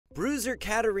Bruiser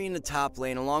Katarina top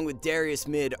lane along with Darius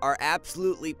mid are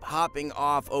absolutely popping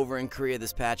off over in Korea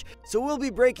this patch, so we'll be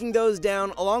breaking those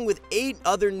down along with 8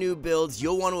 other new builds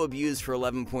you'll want to abuse for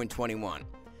 11.21.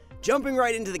 Jumping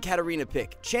right into the Katarina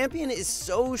pick, Champion is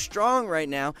so strong right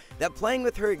now that playing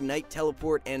with her Ignite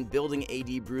Teleport and building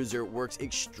AD Bruiser works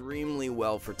extremely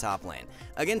well for top lane.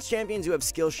 Against champions who have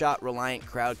skill shot reliant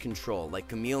crowd control like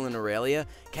Camille and Aurelia,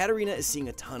 Katarina is seeing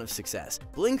a ton of success.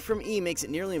 Blink from E makes it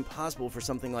nearly impossible for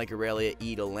something like Aurelia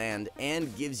E to land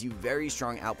and gives you very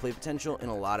strong outplay potential in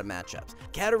a lot of matchups.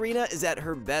 Katarina is at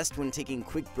her best when taking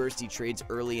quick bursty trades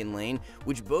early in lane,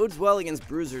 which bodes well against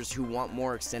bruisers who want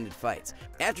more extended fights.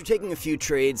 After taking a few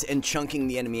trades and chunking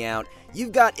the enemy out,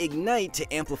 you've got Ignite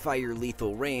to amplify your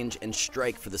lethal range and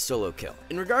Strike for the solo kill.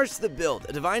 In regards to the build,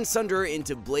 a Divine Sunderer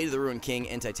into Blade of the Ruined King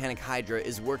and Titanic Hydra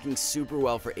is working super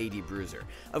well for AD Bruiser.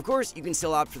 Of course, you can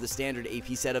still opt for the standard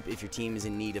AP setup if your team is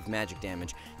in need of magic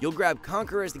damage. You'll grab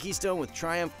Conqueror as the keystone with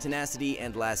Triumph, Tenacity,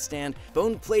 and Last Stand.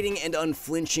 Bone Plating and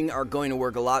Unflinching are going to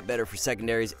work a lot better for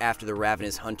secondaries after the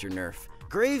Ravenous Hunter nerf.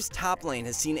 Graves' top lane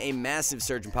has seen a massive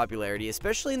surge in popularity,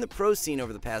 especially in the pro scene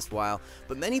over the past while,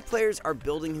 but many players are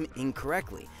building him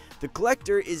incorrectly. The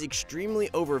Collector is extremely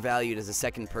overvalued as a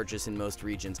second purchase in most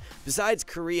regions, besides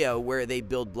Korea where they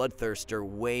build Bloodthirster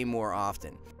way more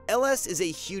often. LS is a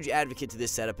huge advocate to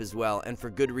this setup as well, and for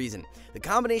good reason. The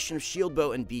combination of Shield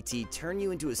Bow and BT turn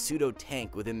you into a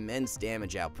pseudo-tank with immense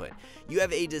damage output. You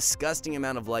have a disgusting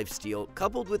amount of lifesteal,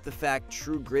 coupled with the fact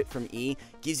True Grit from E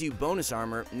gives you bonus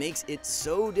armor, makes it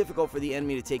so difficult for the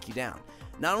enemy to take you down.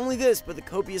 Not only this, but the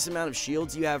copious amount of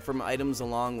shields you have from items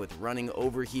along with running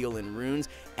overheal and runes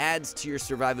adds to your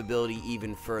survivability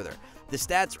even further. The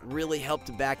stats really help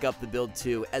to back up the build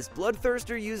too, as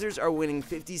Bloodthirster users are winning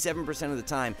 57% of the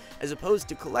time, as opposed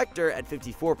to Collector at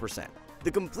 54%.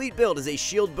 The complete build is a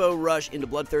Shield Bow rush into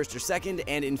Bloodthirster 2nd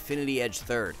and Infinity Edge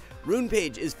 3rd. Rune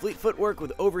Page is Fleet Footwork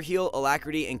with Overheal,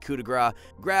 Alacrity, and Coup de Grace.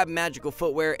 Grab Magical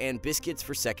Footwear and Biscuits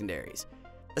for secondaries.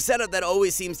 A setup that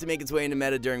always seems to make its way into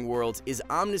meta during Worlds is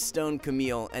Omnistone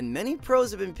Camille, and many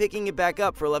pros have been picking it back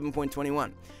up for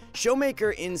 11.21.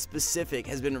 Showmaker in specific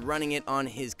has been running it on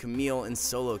his Camille and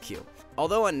solo queue.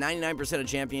 Although on 99% of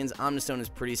champions, Omnistone is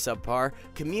pretty subpar,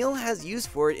 Camille has use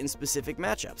for it in specific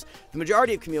matchups. The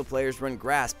majority of Camille players run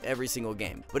Grasp every single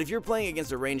game, but if you're playing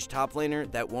against a ranged top laner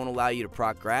that won't allow you to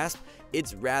proc Grasp,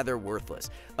 it's rather worthless.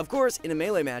 Of course, in a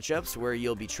melee matchups where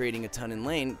you'll be trading a ton in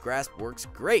lane, Grasp works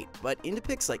great, but into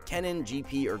picks like Kennen,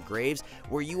 GP, or Graves,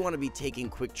 where you want to be taking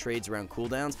quick trades around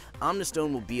cooldowns,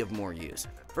 Omnistone will be of more use.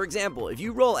 For example, if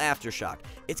you roll Aftershock,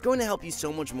 it's going to help you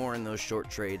so much more in those short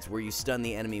trades where you stun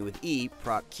the enemy with E,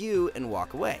 proc Q, and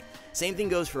walk away. Same thing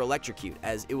goes for Electrocute,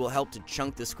 as it will help to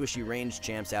chunk the squishy ranged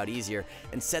champs out easier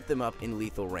and set them up in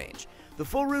lethal range. The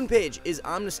full rune page is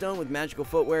Omnistone with Magical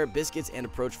Footwear, Biscuits, and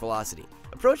Approach Velocity.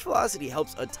 Approach Velocity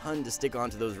helps a ton to stick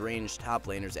onto those ranged top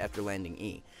laners after landing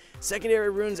E. Secondary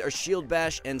runes are Shield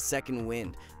Bash and Second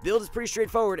Wind. Build is pretty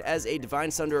straightforward, as a Divine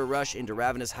Sunderer rush into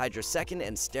Ravenous Hydra 2nd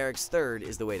and Sterix 3rd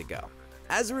is the way to go.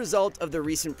 As a result of the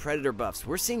recent Predator buffs,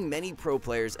 we're seeing many pro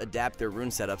players adapt their rune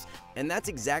setups, and that's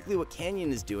exactly what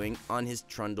Canyon is doing on his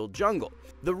Trundle jungle.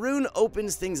 The rune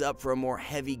opens things up for a more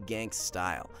heavy gank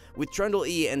style. With Trundle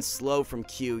E and slow from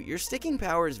Q, your sticking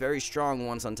power is very strong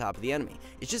once on top of the enemy.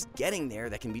 It's just getting there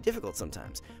that can be difficult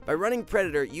sometimes. By running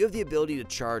Predator, you have the ability to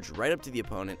charge right up to the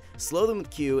opponent, slow them with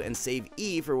Q, and save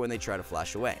E for when they try to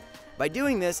flash away. By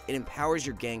doing this, it empowers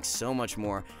your gank so much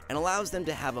more and allows them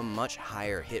to have a much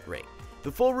higher hit rate.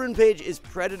 The full rune page is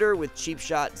Predator with Cheap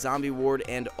Shot, Zombie Ward,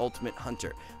 and Ultimate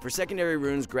Hunter. For secondary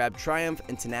runes, grab Triumph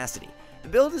and Tenacity. The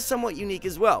build is somewhat unique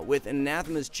as well, with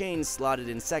Anathema's Chain slotted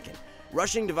in second.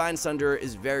 Rushing Divine Sunderer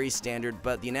is very standard,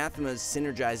 but the Anathema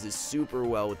synergizes super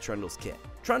well with Trundle's kit.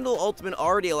 Trundle Ultimate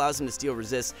already allows him to steal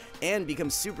resists and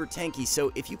becomes super tanky,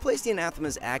 so if you place the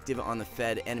Anathemas active on the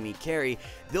fed enemy carry,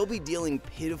 they'll be dealing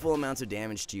pitiful amounts of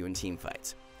damage to you in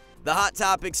teamfights. The hot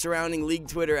topic surrounding League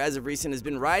Twitter as of recent has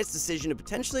been Riot's decision to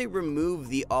potentially remove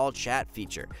the all chat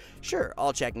feature. Sure,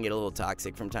 all chat can get a little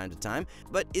toxic from time to time,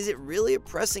 but is it really a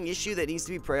pressing issue that needs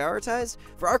to be prioritized?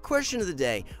 For our question of the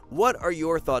day, what are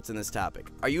your thoughts on this topic?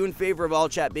 Are you in favor of all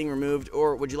chat being removed,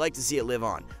 or would you like to see it live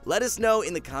on? Let us know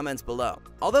in the comments below.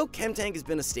 Although Chemtank has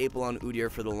been a staple on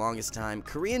Udyr for the longest time,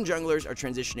 Korean junglers are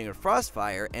transitioning to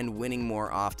Frostfire and winning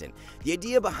more often. The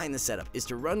idea behind the setup is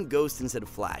to run Ghost instead of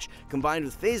Flash, combined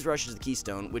with Phase Rush as the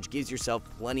keystone, which gives yourself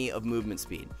plenty of movement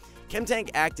speed.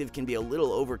 Chemtank active can be a little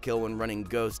overkill when running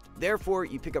Ghost, therefore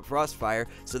you pick up Frostfire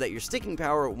so that your sticking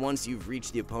power once you've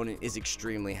reached the opponent is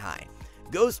extremely high.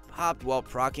 Ghost popped while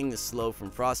proccing the slow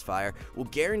from Frostfire will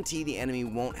guarantee the enemy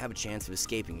won't have a chance of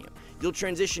escaping you. You'll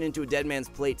transition into a Dead Man's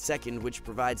Plate second, which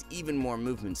provides even more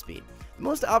movement speed. The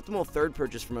most optimal third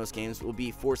purchase for most games will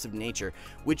be Force of Nature,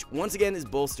 which once again is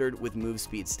bolstered with move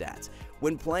speed stats.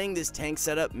 When playing this tank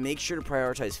setup, make sure to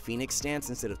prioritize Phoenix stance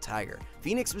instead of Tiger.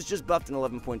 Phoenix was just buffed in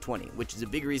 11.20, which is a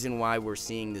big reason why we're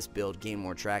seeing this build gain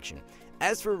more traction.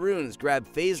 As for runes, grab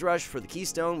Phase Rush for the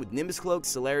Keystone with Nimbus Cloak,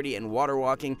 Celerity, and Water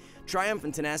Walking. Triumph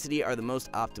and Tenacity are the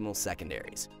most optimal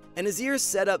secondaries. An Azir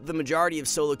setup the majority of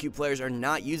solo queue players are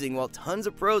not using, while tons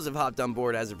of pros have hopped on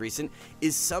board as of recent,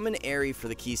 is Summon Aerie for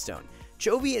the Keystone.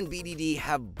 Chovy and BDD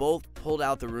have both pulled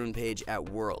out the rune page at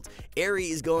Worlds. Aerie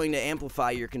is going to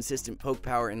amplify your consistent poke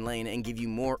power in lane and give you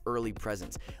more early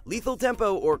presence. Lethal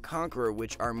Tempo or Conqueror,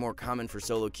 which are more common for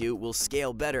solo queue, will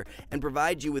scale better and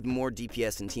provide you with more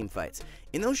DPS in team fights.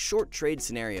 In those short trade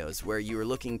scenarios where you are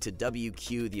looking to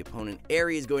WQ the opponent,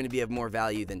 Aerie is going to be of more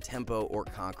value than Tempo or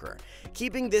Conqueror.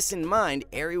 Keeping this in mind,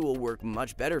 Aerie will work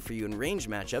much better for you in range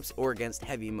matchups or against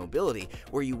heavy mobility,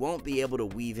 where you won't be able to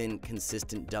weave in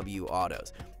consistent W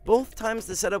autos. Both times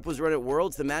the setup was run at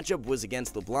Worlds, the matchup was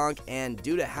against LeBlanc, and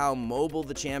due to how mobile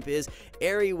the champ is,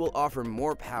 Aerie will offer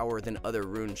more power than other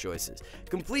rune choices.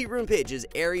 Complete rune page is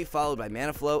Aerie followed by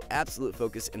Mana Flow, Absolute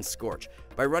Focus, and Scorch.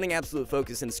 By running Absolute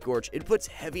Focus and Scorch, it puts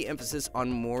heavy emphasis on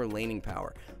more laning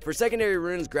power. For secondary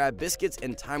runes, grab Biscuits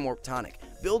and Time Warp Tonic.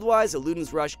 Build-wise,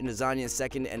 Illuden's Rush into Zanya's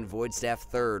second and Void Staff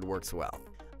third works well.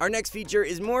 Our next feature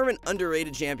is more of an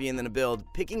underrated champion than a build,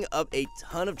 picking up a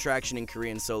ton of traction in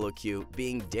Korean solo queue,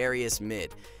 being Darius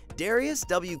Mid. Darius'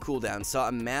 W cooldown saw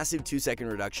a massive 2-second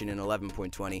reduction in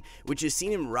 11.20, which has seen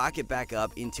him rocket back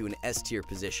up into an S-tier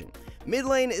position. Mid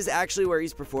lane is actually where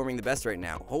he's performing the best right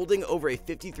now, holding over a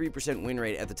 53% win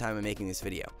rate at the time of making this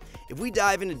video. If we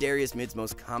dive into Darius Mid's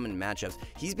most common matchups,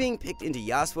 he's being picked into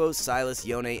Yasuo, Sylas,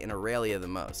 Yone, and Aurelia the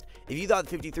most. If you thought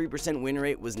 53% win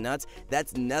rate was nuts,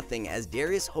 that's nothing, as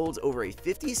Darius holds over a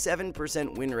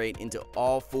 57% win rate into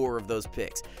all 4 of those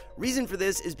picks. Reason for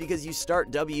this is because you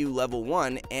start W level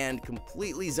 1 and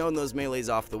completely zone those melees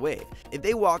off the wave. If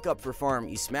they walk up for farm,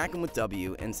 you smack them with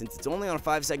W, and since it's only on a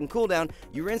 5-second cooldown,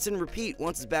 you rinse and repeat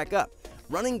once it's back up.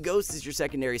 Running Ghost as your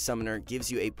secondary summoner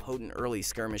gives you a potent early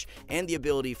skirmish and the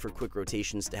ability for quick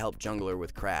rotations to help jungler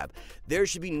with Crab. There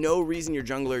should be no reason your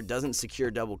jungler doesn't secure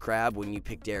double Crab when you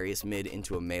pick Darius Mid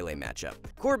into a melee matchup.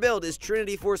 Core build is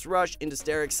Trinity Force Rush into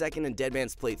Sterix second and Dead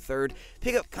Man's Plate third.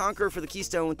 Pick up Conqueror for the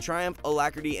Keystone with Triumph,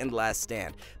 Alacrity, and Last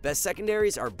Stand. Best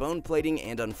secondaries are Bone Plating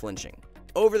and Unflinching.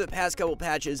 Over the past couple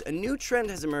patches, a new trend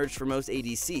has emerged for most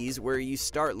ADCs where you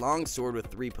start Longsword with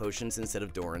 3 potions instead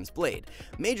of Doran's Blade.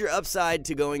 Major upside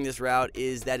to going this route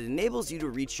is that it enables you to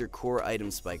reach your core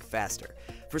item spike faster.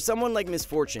 For someone like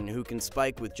Misfortune, who can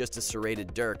spike with just a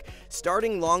serrated Dirk,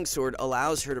 starting Longsword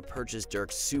allows her to purchase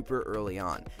Dirk super early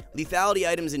on. Lethality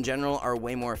items in general are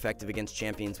way more effective against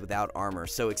champions without armor,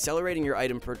 so accelerating your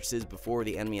item purchases before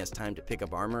the enemy has time to pick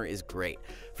up armor is great.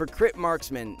 For crit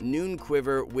marksman, Noon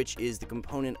Quiver, which is the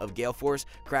component of Gale Force,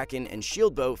 Kraken, and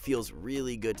Shield Bow, feels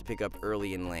really good to pick up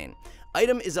early in lane.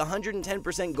 Item is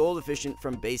 110% gold efficient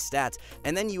from base stats,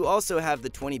 and then you also have the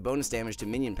 20 bonus damage to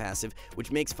minion passive,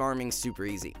 which makes farming super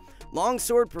easy.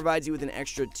 Longsword provides you with an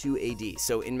extra 2 AD,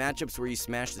 so in matchups where you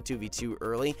smash the 2v2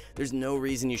 early, there's no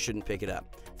reason you shouldn't pick it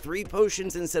up. 3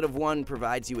 potions instead of 1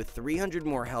 provides you with 300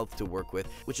 more health to work with,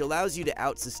 which allows you to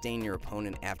out-sustain your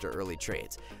opponent after early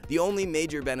trades. The only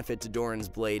major benefit to Doran's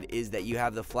Blade is that you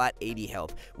have the flat 80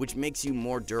 health, which makes you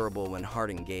more durable when hard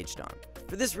engaged on.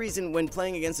 For this reason, when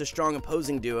playing against a strong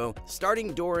opposing duo,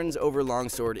 starting Doran's over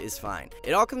Longsword is fine.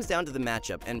 It all comes down to the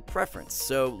matchup and preference,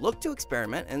 so look to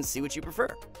experiment and see what you prefer.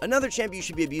 Another champ you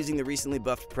should be abusing the recently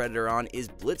buffed Predator on is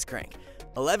Blitzcrank.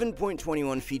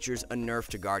 11.21 features a nerf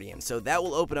to Guardian, so that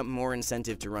will open up more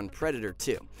incentive to run Predator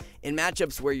too. In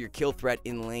matchups where your kill threat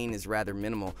in lane is rather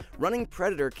minimal, running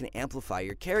Predator can amplify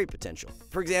your carry potential.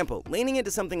 For example, laning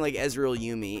into something like Ezreal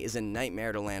Yuumi is a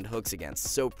nightmare to land hooks against,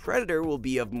 so Predator will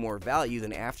be of more value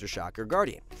than Aftershock or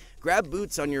Guardian. Grab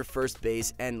boots on your first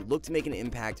base and look to make an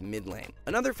impact mid lane.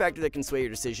 Another factor that can sway your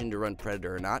decision to run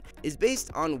Predator or not is based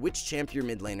on which champ your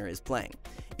mid laner is playing.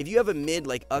 If you have a mid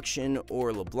like Uxin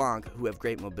or LeBlanc who have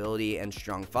great mobility and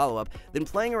strong follow-up, then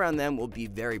playing around them will be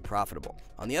very profitable.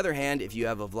 On the other hand, if you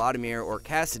have a Vladimir or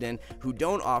Kassadin who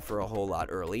don't offer a whole lot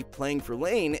early, playing for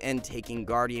lane and taking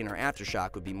Guardian or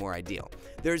Aftershock would be more ideal.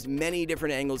 There's many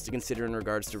different angles to consider in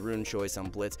regards to rune choice on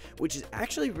Blitz, which is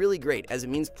actually really great as it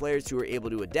means players who are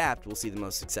able to adapt will see the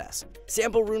most success.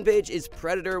 Sample rune page is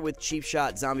Predator with Chief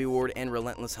Shot, Zombie Ward, and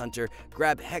Relentless Hunter.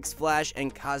 Grab Hex Flash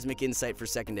and Cosmic Insight for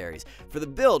secondaries. For the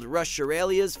build, rush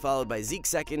Shirelia's followed by Zeke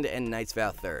second and Knight's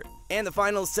Vow third. And the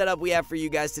final setup we have for you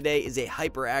guys today is a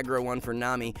hyper aggro one for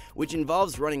Nami, which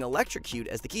involves running Electrocute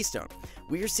as the keystone.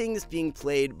 We are seeing this being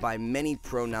played by many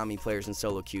pro Nami players in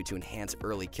solo queue to enhance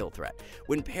early kill threat.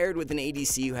 When paired with an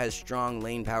ADC who has strong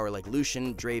lane power like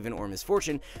Lucian, Draven, or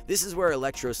Misfortune, this is where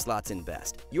Electro slots in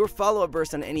best. Your follow-up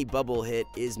burst on any bubble hit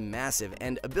is massive,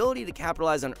 and ability to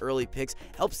capitalize on early picks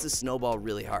helps to snowball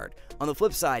really hard. On the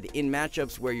flip side, in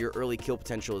matchups where your early kill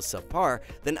potential is subpar,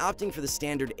 then opting for the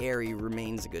standard Aerie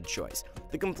remains a good choice.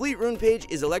 The complete rune page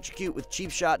is Electrocute with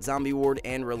Cheap Shot, Zombie Ward,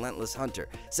 and Relentless Hunter.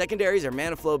 Secondaries are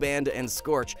Mana Flow Band and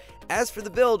Scorch. As for the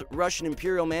build, Russian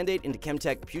Imperial Mandate into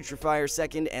Chemtech Putrifier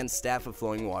 2nd and Staff of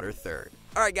Flowing Water 3rd.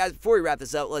 Alright guys, before we wrap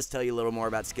this up, let's tell you a little more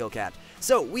about SkillCapped.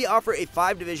 So, we offer a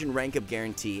 5-division rank up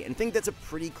guarantee, and think that's a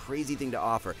pretty crazy thing to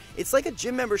offer. It's like a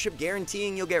gym membership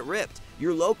guaranteeing you'll get ripped.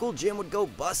 Your local gym would go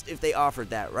bust if they offered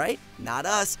that, right? Not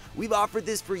us. We've offered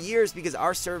this for years because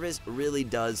our service really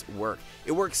does work.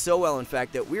 It works so well, in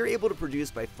fact, that we're able to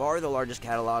produce by far the largest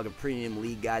catalog of premium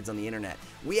league guides on the internet.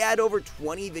 We add over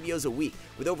 20 videos a week,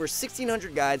 with over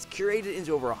 1,600 guides curated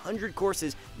into over 100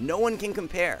 courses no one can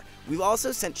compare. We've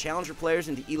also sent challenger players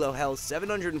into ELO Hell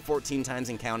 714 times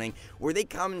and counting, where they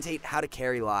commentate how to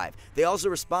carry live. They also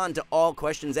respond to all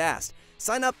questions asked.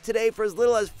 Sign up today for as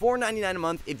little as $4.99 a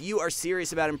month if you are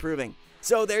serious about improving.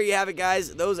 So there you have it,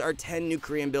 guys. Those are 10 new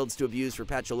Korean builds to abuse for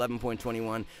patch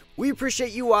 11.21. We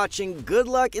appreciate you watching, good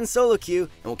luck in solo queue,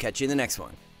 and we'll catch you in the next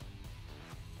one.